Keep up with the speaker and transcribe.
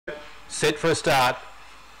set for a start,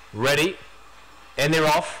 ready, and they're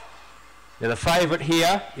off. Now the favourite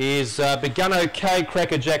here is begun okay,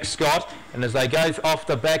 Crackerjack Scott, and as they go off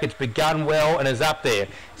the back, it's begun well and is up there.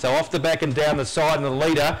 So off the back and down the side, and the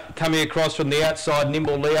leader coming across from the outside,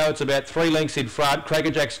 Nimble Leo, it's about 3 lengths in front.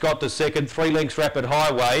 Crackerjack Scott to second, 3 lengths Rapid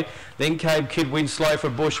Highway. Then came Kid Winslow for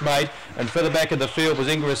Bushmate, and further back of the field was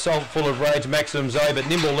Ingra Assault, Full of Rage, Maximum Zoe, but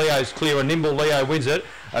Nimble Leo's clear, and Nimble Leo wins it.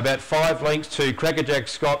 About 5 lengths to Crackerjack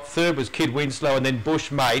Scott. Third was Kid Winslow, and then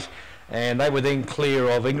Bushmate. And they were then clear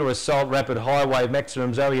of Ingra Assault, Rapid Highway,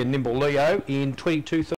 Maximum Zoe and Nimble Leo in 22.